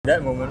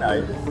That moment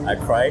I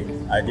cried.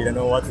 I didn't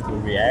know what to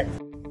react.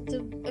 The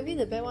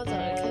bad ones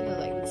are kind of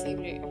like the same.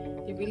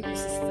 They're really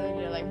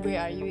persistent. They're like, where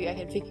are you? I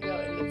can pick you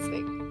out. And it's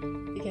like,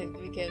 we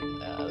can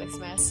like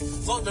smash.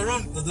 Walk the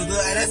room, and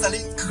then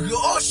suddenly,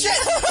 oh shit!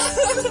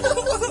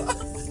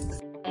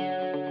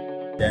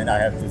 Then I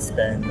have to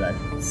spend like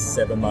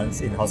 7 months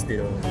in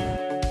hospital.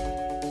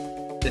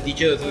 The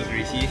teacher also was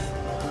racist.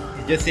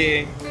 He just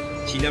say,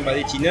 China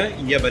balik China,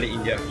 India balik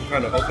India in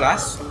front of the whole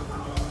class.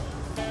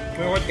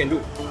 What you can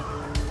do?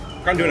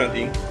 Can't do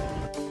nothing.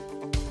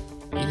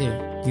 Hey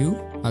there, you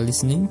are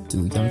listening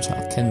to Young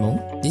Child Kenmo.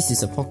 This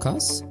is a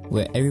podcast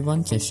where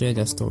everyone can share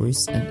their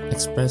stories and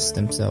express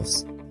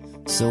themselves.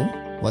 So,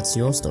 what's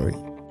your story?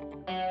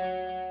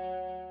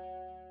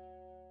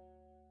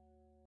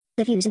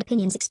 The views and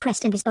opinions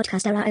expressed in this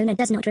podcast are our own and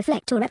does not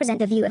reflect or represent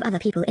the view of other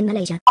people in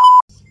Malaysia.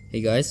 Hey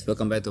guys,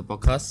 welcome back to the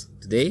podcast.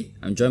 Today,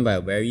 I'm joined by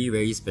a very,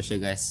 very special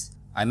guest.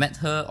 I met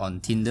her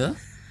on TINDER.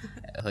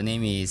 Her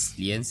name is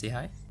Leanne. Say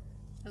hi.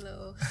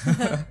 Hello.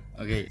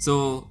 Okay,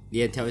 so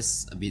Leanne, tell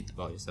us a bit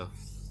about yourself.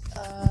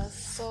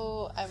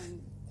 So I'm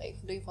like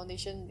doing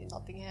foundation in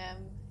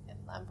Nottingham, and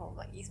I'm from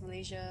like East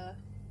Malaysia.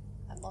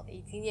 I'm not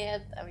 18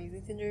 yet. I'm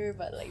using Tinder,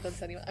 but like don't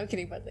tell anyone. I'm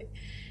kidding, but like,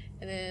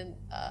 and then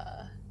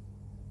I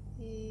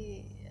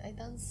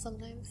dance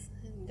sometimes,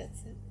 and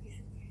that's it.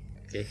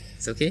 Okay,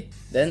 it's okay.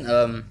 Then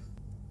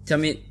tell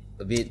me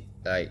a bit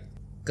like,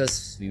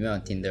 cause we met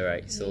on Tinder,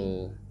 right?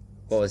 So,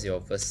 what was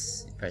your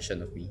first impression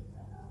of me?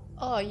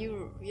 Oh,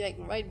 you like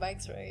ride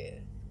bikes,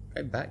 right?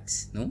 Ride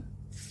bikes? No?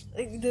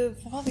 Like the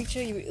profile picture,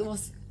 it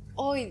was.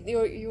 Oh,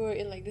 you were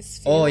in like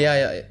this. Oh field.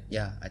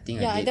 yeah. I think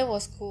Yeah, I did. that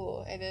was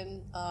cool. And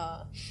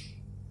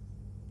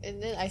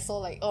then I saw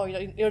like, oh,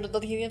 you're the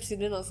Nottingham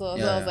student also.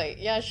 So I was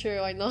like, yeah,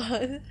 sure, why not?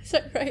 Is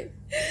that right?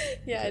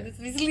 Yeah, Okay. that's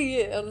basically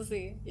it,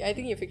 honestly. Yeah, I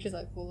think your pictures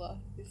are cool lah.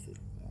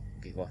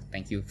 Okay, wow,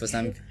 thank you. First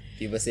time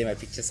people say my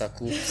pictures are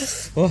cool.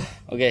 Oh,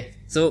 okay.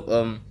 So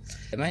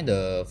am I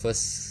the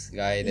first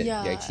guy that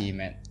you actually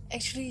met?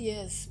 Actually,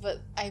 yes,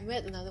 but I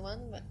met another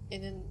one. But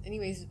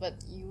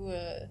you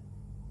were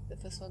the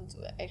first one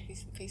to actually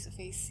face to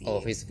face see.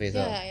 Oh, face to face.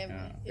 Yeah, I am.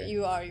 Okay.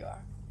 You are.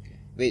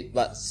 Wait,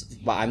 but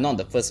I'm not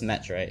the first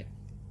match, right?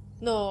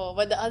 No,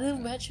 but the other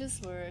matches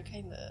were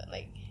kind of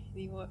like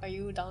Are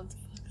you down to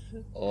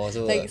fuck? Oh,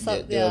 so Like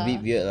they were a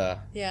bit weird lah.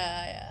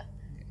 Yeah.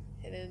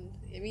 And then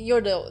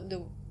you're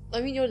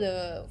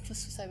the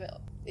first I met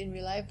in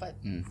real life, but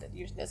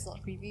that's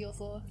not creepy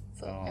also.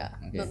 So Okay.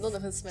 not the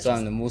first match. So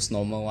I'm the most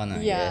normal one, I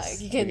guess.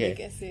 You can okay.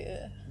 guess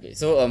it. Okay,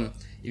 so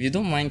if you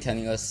don't mind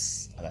telling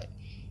us like,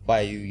 why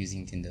are you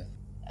using Tinder?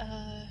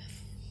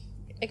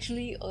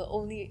 Actually,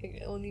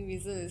 only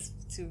reason is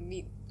to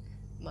meet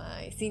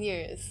my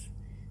seniors.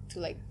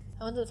 I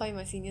wanted to find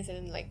my seniors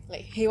and then like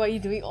hey, what are you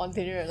doing on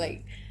Tinder?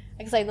 Like,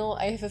 because I know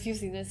I have a few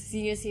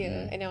seniors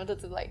here, and I wanted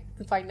to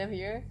find them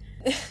here.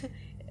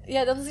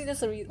 Yeah, honestly,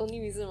 that's the only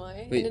reason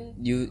why. Wait, and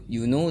then,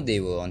 you know they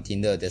were on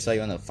Tinder, that's why you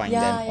want to find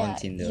them on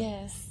Tinder.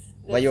 Yes.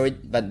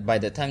 But by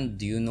the time,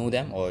 do you know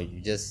them or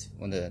you just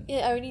want to?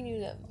 Yeah, I already knew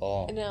them.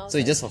 Oh, and then I was so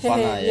it's just for fun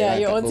lah. Yeah,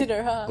 you're on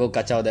Tinder, huh? Go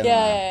kacau them.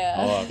 Yeah.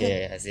 Oh,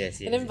 okay, I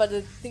see. And then, but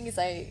the thing is,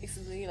 I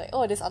accidentally like,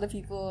 oh, there's other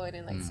people, and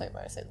then like swipe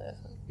right, swipe left.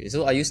 Okay,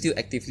 so are you still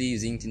actively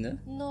using Tinder?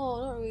 No,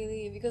 not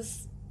really,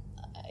 because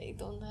I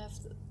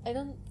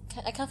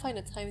can't find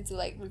the time to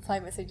like reply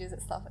messages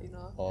and stuff,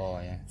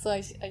 Oh yeah. So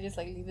I just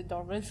like leave it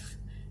dormant.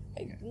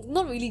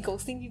 Not really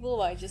ghosting people,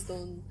 but I just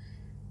don't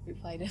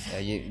reply them.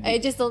 I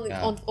just don't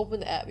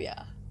open the app.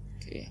 Yeah.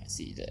 Okay, I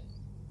see that.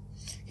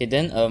 Okay,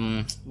 then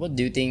what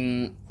do you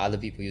think other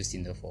people use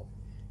Tinder for?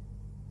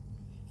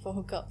 For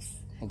hookups.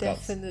 Hookups.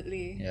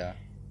 Definitely. Yeah.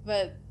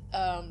 But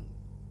I'm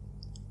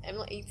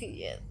not 18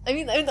 yet. I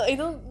mean, I'm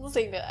not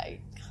saying that I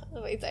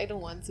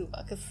don't want to,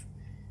 but because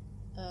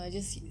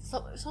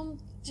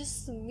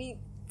just to meet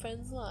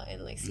friends lah,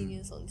 and like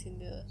seniors on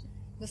Tinder.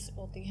 Because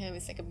Nottingham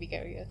is like a big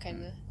area,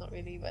 kinda. Not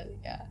really, but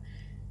yeah.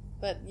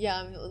 But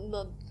yeah, I'm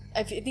not.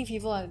 I think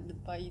people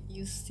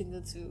use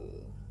Tinder to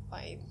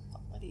find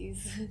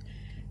buddies.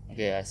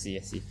 Okay, I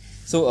see.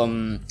 So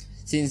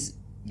since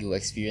you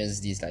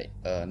experienced this like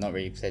not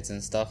very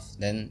pleasant stuff,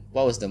 then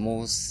what was the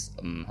most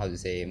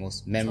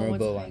most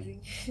memorable one?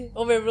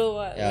 Oh, memorable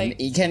one. Yeah, like,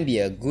 it can be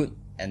a good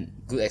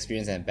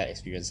experience and a bad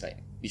experience. Like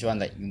which one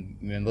like you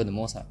remember the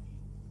most?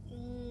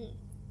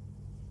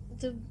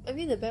 The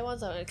bad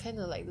ones are kind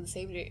of like the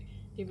same.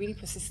 They're really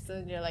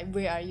persistent. They're like,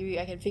 where are you?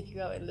 I can pick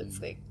you out, and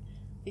it's like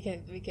we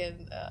can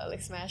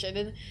like smash. And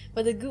then,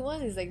 but the good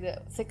one is like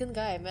the second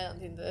guy I met on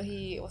Tinder.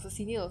 He was a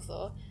senior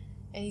also,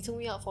 and he took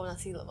me out for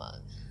nasi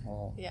lemak.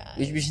 Oh. Yeah.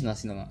 Which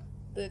nasi lemak?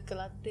 The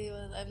Galate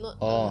one. I'm not.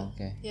 Oh,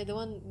 okay. Yeah, the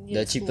one.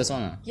 The cheapest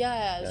one.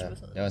 Yeah, the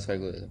cheapest one. That was quite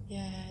good.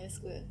 Yeah, that's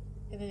good.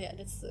 And then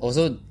that's.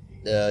 Also,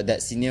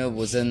 that senior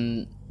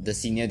wasn't the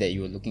senior that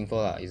you were looking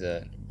for.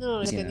 No,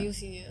 like a new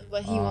senior.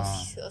 But he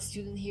was a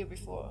student here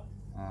before.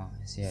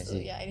 I see. So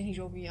yeah, and then he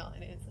drove me out,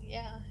 and then it's like,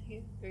 yeah,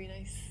 very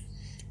nice.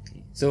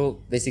 Okay. So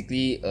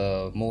basically,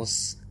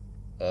 most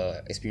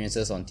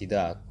experiences on Tinder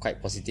are quite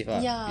positive.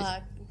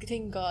 Yeah,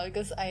 thank God,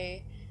 because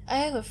I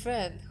have a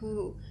friend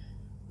who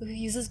who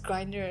uses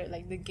Grinder,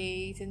 like the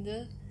gay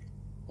Tinder.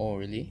 Oh,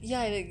 really?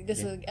 Yeah, like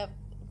there's Okay. a app,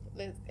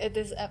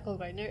 there's an app called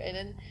Grinder, and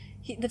then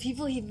the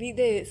people he meet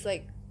there is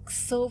like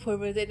so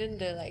perverted, and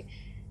they're like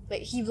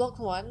he blocked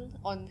one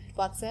on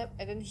WhatsApp,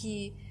 and then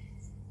he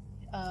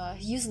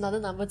used another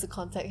number to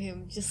contact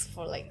him just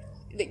for like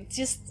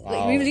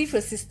Wow. really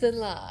persistent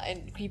lah,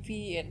 and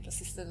creepy and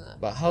persistent lah.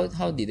 But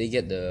how did they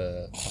get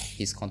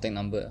his contact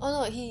number? Oh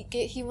no,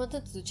 he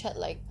wanted to chat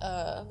like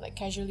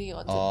casually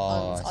on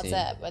Oh, I see.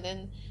 WhatsApp, and then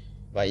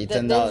But it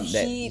turned out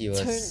that he he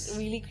was.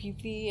 turned really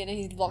creepy, and then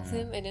he blocked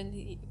him, and then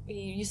he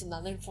used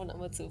another phone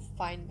number to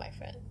find my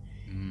friend.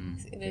 And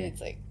then Okay.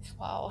 it's like,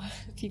 wow,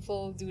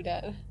 people do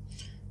that.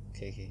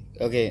 Okay.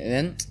 And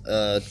then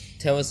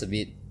tell us a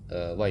bit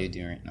what you're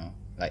doing right now.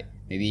 Like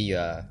maybe you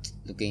are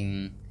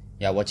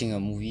watching a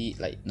movie,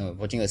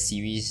 watching a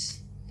series,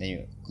 then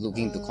you're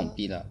looking to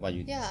complete what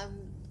you. Yeah,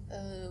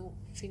 I'm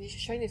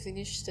trying to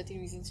finish 13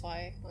 Reasons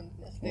Why on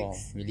Netflix. Wow,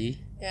 really?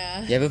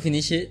 Yeah. You ever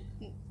finish it?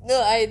 No,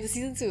 the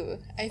season 2.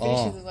 I finished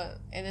Oh. season 1,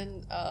 and then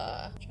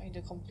trying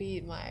to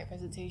complete my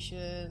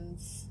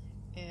presentations,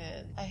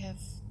 and I have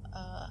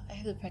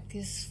to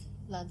practice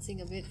lancing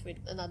a bit with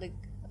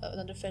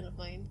another friend of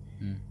mine.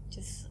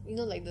 Just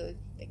like the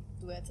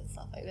duets and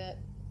stuff like that.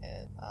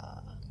 And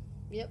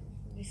yep.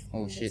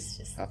 Oh shit!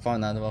 Just, I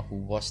found another one who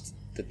watched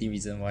 13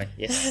 Reasons Why.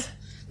 Yes.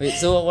 Wait,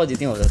 so what do you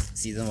think of the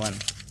season 1?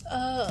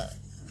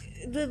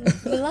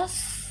 the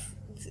last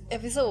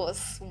episode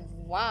was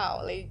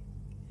wow. Like,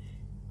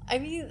 I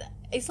mean,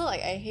 it's not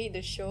like I hate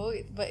the show,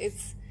 but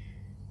it's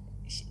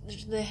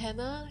the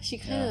Hannah. She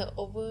kind of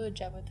over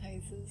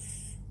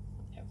dramatizes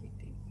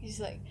everything. She's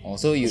like,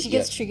 So she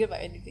gets triggered by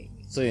anything.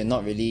 So you're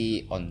not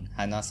really on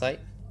Hannah's side?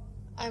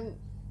 I'm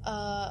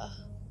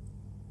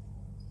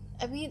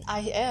I mean, I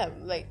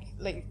am like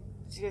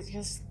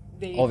because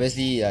they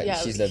Obviously, yeah,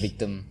 she's the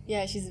victim.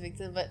 Yeah, she's a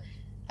victim, but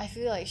I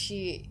feel like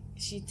she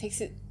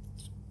takes it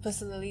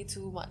personally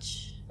too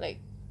much, like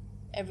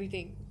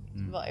everything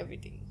about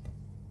everything.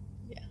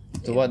 Yeah.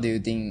 So what do you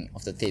think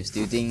of the tapes?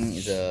 Do you think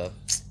it's a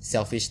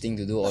selfish thing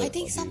to do, or I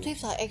think or do some you-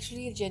 tapes are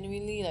actually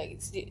genuinely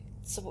like they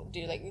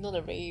like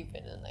the rape,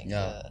 and then like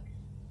Yeah.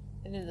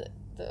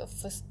 the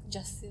first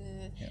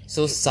justice. Yeah.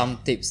 So some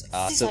tapes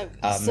are These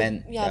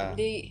meant. yeah,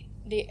 they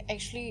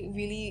actually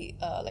really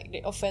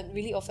they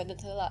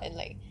offended her lah, and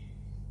like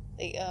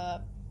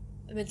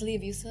mentally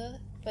abused her.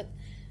 But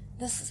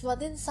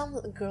then some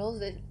girls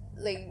that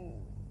like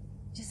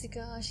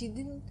Jessica, she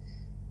didn't.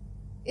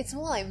 It's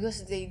more like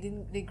because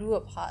they grew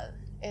apart,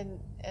 and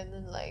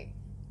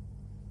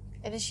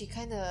then she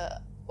kind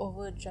of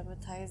over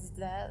dramatized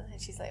that, and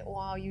she's like,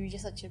 wow, you're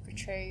just such a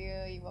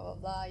betrayer, you blah blah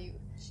blah, you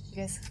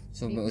guys.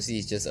 So mostly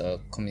it's just a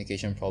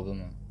communication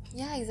problem.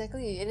 Yeah,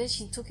 exactly. And then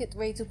she took it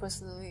way too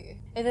personally.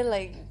 And then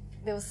like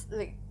there was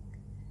like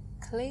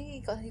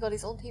Clay got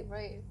his own tape,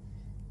 right?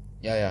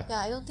 Yeah. Yeah,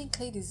 I don't think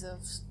Clay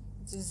deserved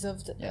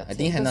that. Yeah, I tape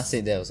think Hannah because-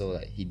 said that also.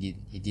 Like he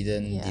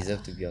didn't Yeah.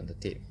 deserve to be on the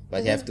tape, but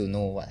And you have then- to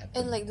know what happened.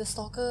 And like the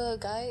stalker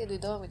guy, the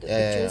one with the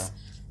Yeah. pictures,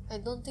 I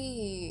don't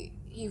think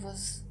he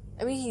was.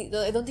 I mean,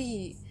 I don't think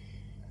he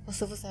was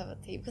supposed to have a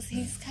tape because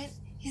he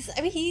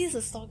is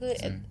a stalker,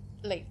 and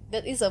like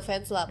that is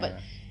offense lah. But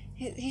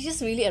he just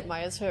really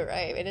admires her,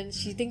 right? And then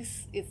she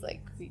thinks it's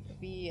like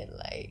creepy and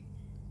like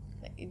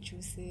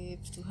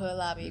intrusive to her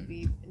lah,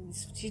 maybe. And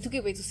she took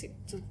it way too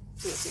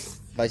seriously.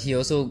 But he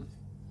also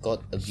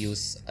got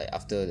abused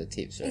after the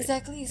tapes, right?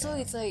 Exactly. So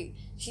it's like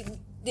she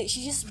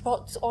just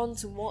brought on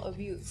to more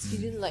abuse. She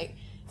didn't like,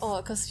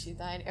 because she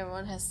died,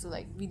 everyone has to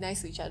like be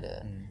nice to each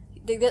other.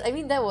 I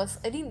think that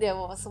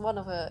was one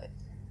of her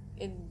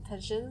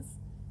intentions,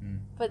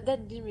 but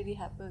that didn't really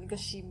happen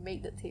because she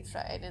made the tapes,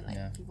 right? And then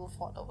like people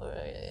fought over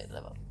it.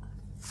 Blah, blah, blah.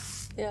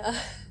 Yeah.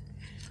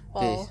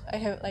 Wow. I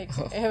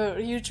have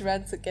a huge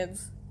rant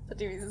against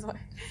 30 Reasons Why.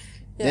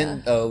 Yeah.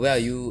 Then where are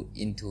you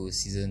into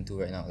season 2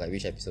 right now? Like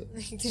which episode?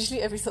 It's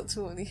usually episode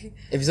 2 only.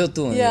 Episode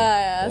 2 only?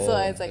 Yeah. So Oh,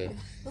 it's like okay.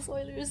 no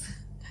spoilers.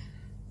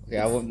 Okay,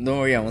 don't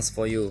worry, I won't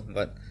spoil you.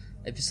 But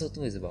episode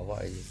 2 is about what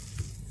already?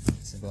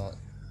 It's about...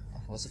 I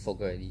also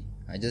forgot already.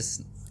 I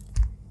just...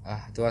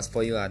 don't want to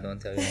spoil you, I don't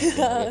tell you.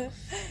 Okay.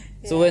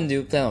 So when do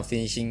you plan on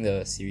finishing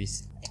the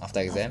series? After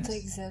exams? After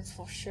exams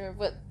for sure,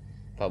 but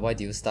But why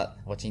do you start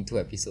watching 2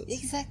 episodes?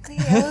 exactly.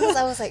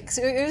 I was like,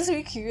 so it was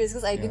really curious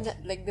because I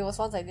didn't like. There was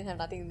once I didn't have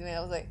nothing to do, and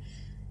I was like,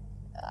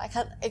 I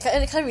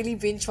can't really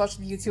binge watch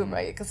YouTube,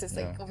 right? Because it's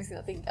like obviously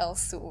nothing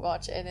else to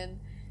watch, and then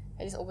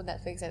I just opened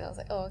Netflix and I was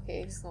like, oh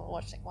okay, just gonna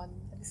watch like one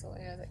episode,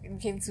 and I was like, it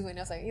became 2, and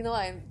I was like, I need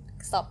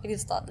to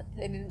start,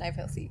 and then I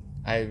fell asleep.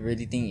 I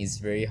really think it's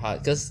very hard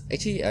because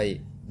actually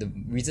the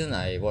reason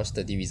I watched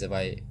 30 Reasons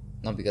Why,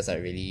 not because I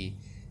really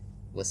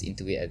was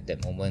into it at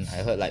that moment.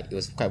 I heard like it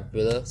was quite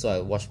popular, so I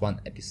watched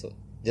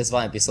just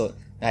one episode,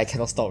 and I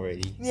cannot stop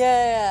already.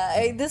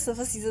 Yeah. This is the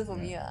first season for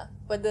me,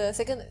 but the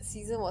second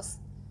season was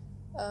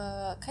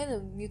kind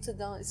of muted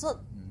down. It's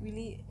not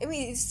really. I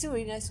mean, it's still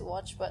really nice to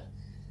watch, but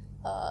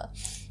I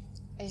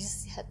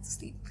just had to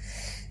sleep.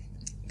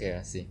 Okay,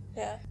 I see.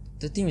 Yeah.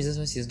 13 Reasons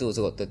Why season 2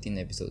 also got 13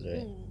 episodes,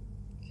 right?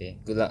 Okay,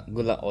 good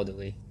luck all the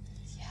way.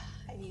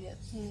 I need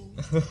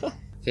it.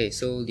 Okay,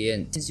 so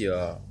Leanne, since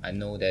I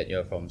know that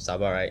you're from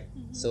Sabah, right?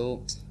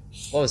 So,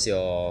 what was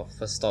your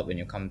first stop when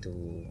you come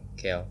to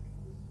KL?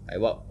 Like,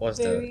 what's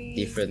Very-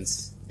 the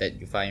difference that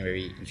you find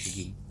very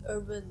intriguing?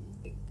 Urban,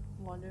 like,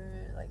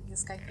 modern, like the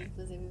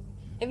skyscrapers.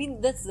 I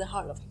mean, that's the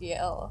heart of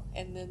KL,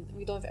 and then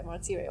we don't have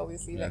MRT, right?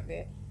 Obviously, Yeah. like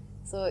there.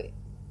 So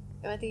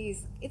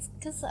MRT it's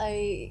because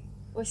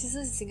my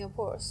sister's in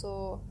Singapore,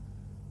 so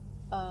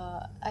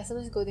I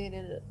sometimes go there and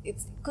then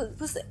it's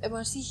because the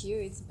MRT here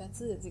is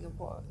better than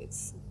Singapore.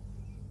 It's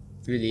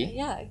Really?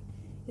 yeah,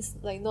 it's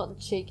like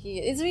not shaky.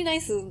 It's really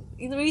nice to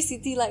very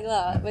city like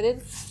lah. But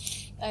then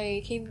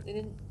I came and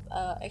then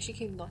actually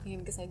came to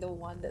Nottingham because I don't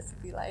want that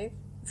city life.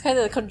 It's kind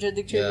of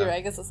contradictory, Yeah.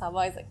 right? Because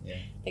Sabah is like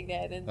Yeah. like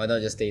that. And then Why not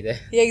just stay there?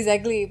 yeah,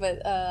 exactly.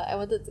 But I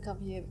wanted to come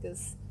here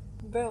because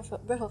breath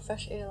of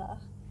fresh air lah.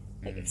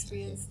 Like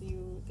experience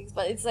new things.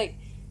 But it's like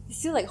it's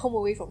still like home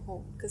away from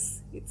home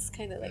because it's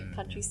kind of like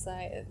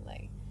countryside and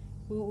like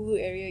ulu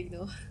area, you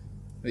know.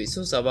 Wait,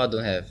 so Sabah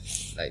don't have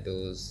like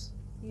those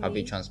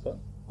public Really? transport?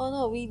 Oh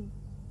no, we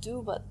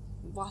do, but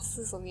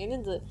buses only. And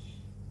then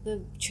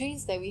the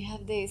trains that we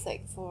have there is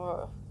like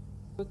for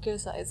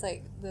workers. It's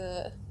like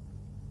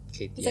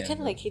KTM. it's like kind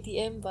of like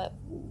KTM, but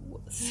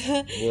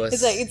Worse.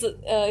 it's like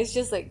it's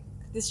just like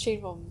this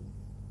train from.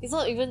 It's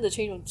not even the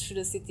train from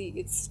through the city.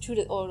 It's through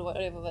the or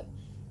whatever, but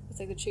it's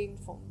like the train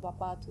from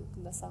Bapa to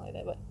Kundasang like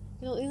that. But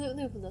no,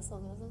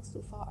 Kundasang's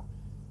too far.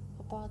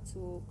 Bapa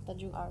to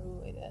Tanjung Aru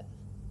like that.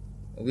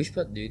 Which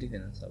part do you live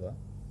in Sabah?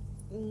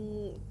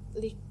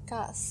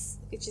 Likas,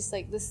 which is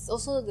like this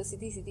also the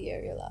city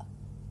area lah.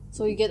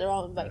 So you get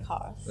around by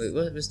cars. Wait,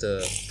 what's the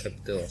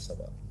capital of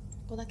Sabah?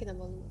 Kota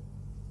Kinabalu.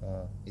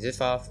 Is it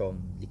far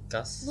from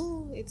Likas?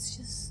 No, it's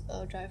just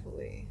a drive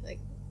away, like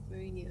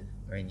very near.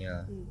 Very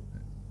near. Mm.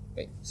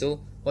 Wait, so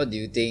what do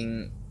you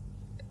think?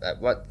 Like,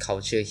 what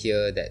culture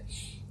here that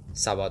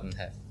Sabah don't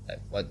have?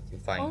 Like, what do you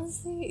find?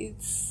 Honestly,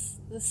 it's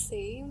the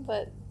same,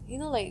 but you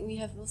know, like we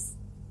have those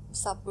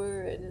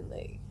supper and then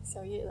like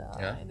宵夜啦,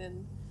 Yeah. and then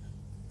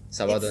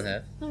Sabah it's- don't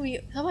have. no, we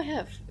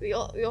have we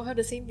all have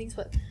the same things,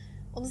 but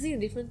honestly, the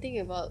different thing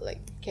about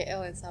like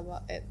KL and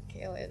Sabah and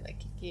KL and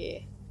like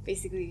KK,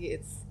 basically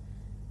it's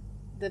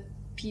the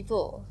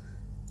people.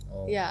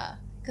 Oh. Yeah,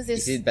 because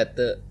there's Is it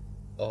better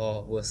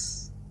or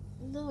worse?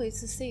 no,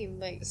 it's the same.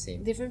 Like The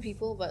same. different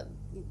people, but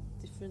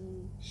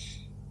different,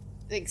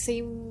 like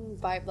same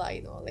vibe lah.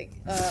 You know, like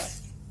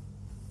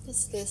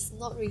there's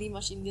not really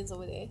much Indians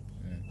over there,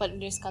 but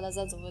there's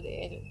Kalazans over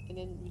there, and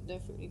then we don't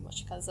have really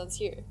much Kalazans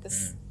here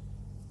because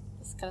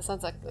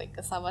Kalazans are like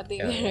a Sabah thing,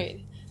 Yeah.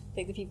 right?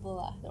 Like the people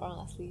lah, the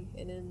orang asli,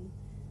 and then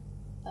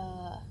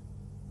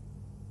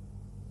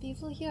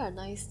people here are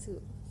nice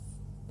too,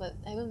 but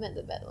I haven't met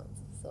the bad ones.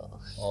 So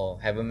Oh,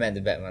 haven't met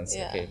the bad ones.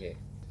 Yeah. Okay.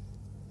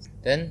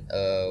 Then,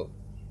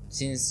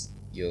 since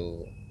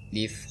you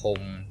leave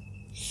home,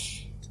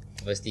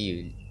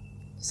 obviously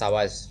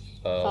Sabah is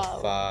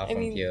far I from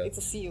mean, here. it's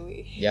a sea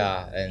away.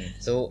 Yeah, and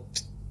so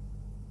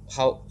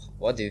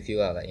what do you feel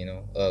like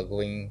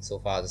going so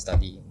far to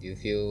study? Do you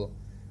feel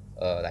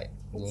like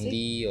Homesick?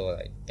 lonely or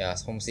like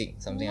homesick,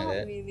 something Not like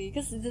that? really,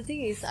 because the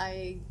thing is,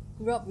 I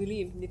grew up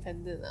really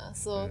independent,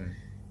 so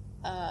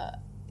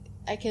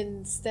I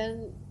can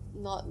stand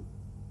not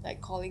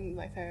like calling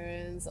my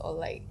parents or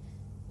like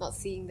not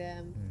seeing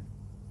them,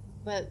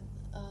 but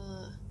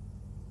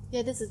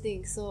yeah, that's the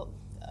thing. So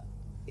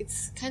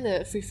it's kind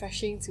of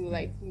refreshing to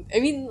like. I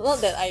mean, not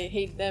that I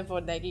hate them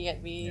for nagging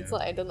at me. It's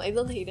not. I don't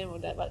hate them for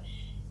that, but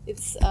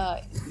it's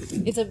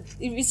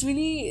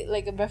really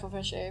like a breath of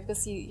fresh air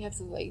because you have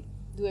to like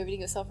do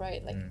everything yourself, right?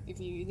 Like if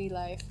you need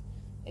life,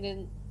 and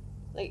then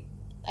like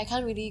I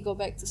can't really go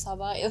back to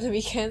Sabah on the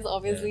weekends,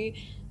 obviously.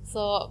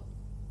 So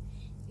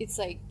it's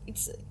like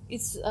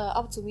it's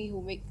up to me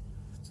who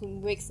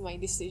makes my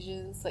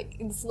decisions. Like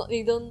it's not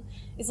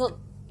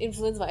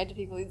influenced by other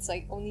people. It's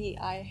like only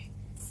I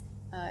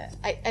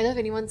don't have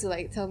anyone to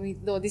like tell me,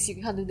 no, this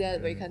you can't do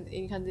that, but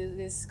you can't do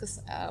this,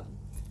 because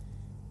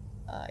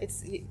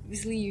it's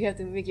basically you have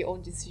to make your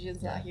own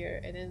decisions out here.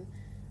 And then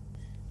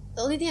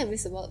the only thing I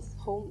miss about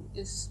home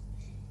is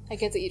I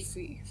get to eat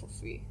for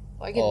free,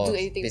 or I get to do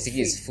anything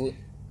basically for free. it's food.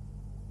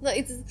 No,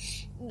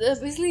 it's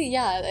basically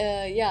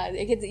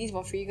I get to eat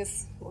for free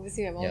because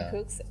obviously my mom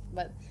cooks,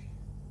 but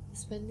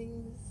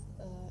spending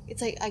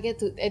it's like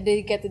and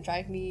they get to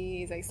drive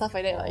me, it's like stuff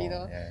like that, like, you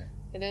know. Yeah.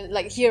 And then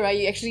like here, right,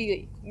 you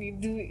actually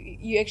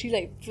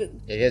like put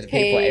You have to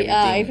pay for everything.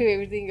 I pay for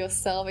everything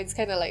yourself. It's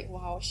kind of like,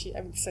 wow, shit,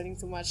 I'm spending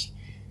too much.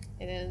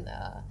 And then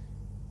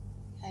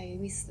I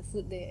miss the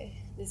food there.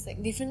 There's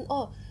like different.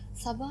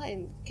 Sabah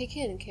and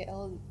KK and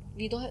KL,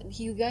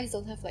 you guys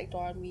don't have like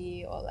Toran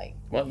mee or like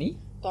What me?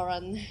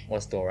 Toran.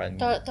 What's Toran?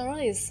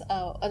 Toran is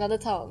another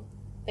town.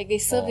 Like they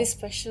serve this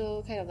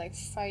special kind of like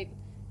fried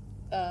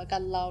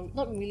gan lao.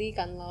 Not really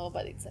gan lao,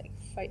 but it's like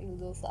fried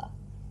noodles lah.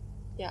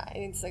 Yeah,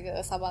 and it's like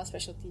a Sabah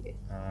specialty.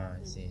 I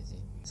see.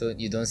 So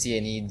you don't see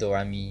any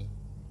dorami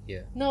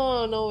here?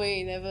 No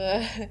way, never.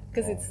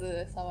 Because it's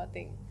a Sabah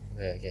thing.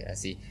 Okay, I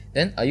see.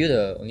 Then are you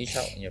the only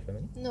child in your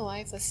family? No, I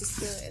have a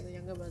sister and a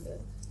younger brother.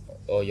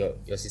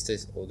 your sister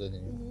is older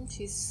than you.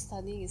 She's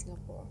studying in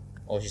Singapore.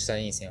 Oh, she's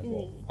studying in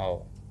Singapore.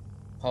 How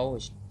old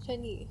is she?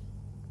 20.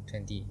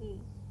 20.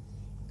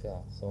 Okay,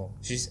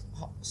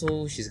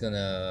 so she's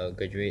gonna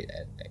graduate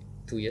at like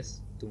 2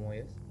 years, 2 more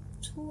years.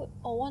 2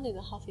 or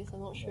 1.5 years,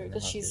 I'm not sure, 1.5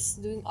 because she's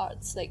doing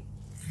arts, like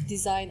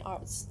design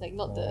arts, like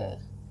not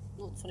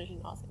foundation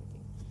arts or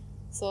anything.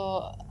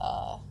 So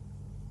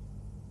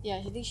yeah,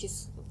 I think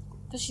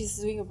because she's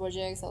doing her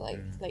projects or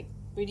like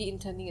really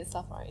interning and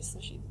stuff, right? So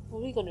she's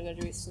probably gonna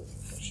graduate soon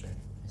for sure.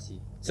 I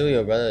see. So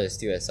your brother is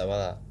still at Sabah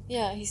lah?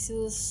 Yeah, he's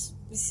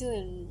still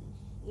in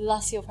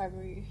last year of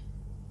primary.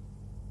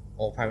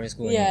 Oh, primary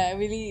school. Yeah,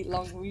 really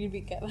long, really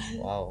big gap.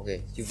 Wow.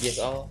 Okay.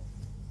 UPSR.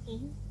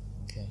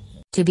 Okay.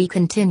 To be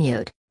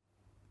continued.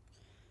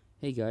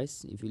 Hey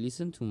guys, if you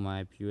listen to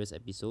my previous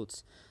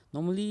episodes,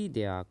 normally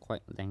they are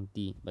quite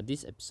lengthy, but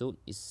this episode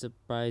is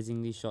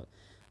surprisingly short.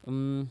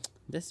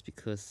 That's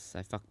because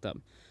I fucked up.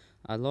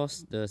 I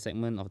lost the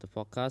segment of the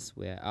podcast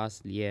where I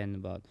asked Leanne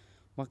about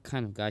what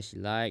kind of guy she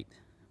liked,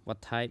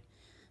 what type,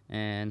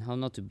 and how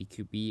not to be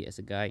creepy as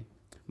a guy.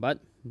 But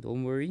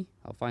don't worry,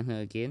 I'll find her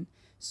again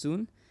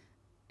soon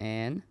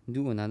and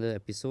do another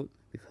episode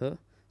with her,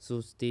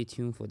 so stay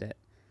tuned for that.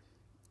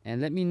 And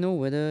let me know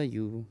whether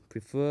you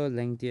prefer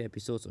lengthier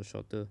episodes or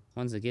shorter.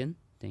 Once again,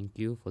 thank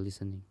you for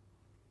listening.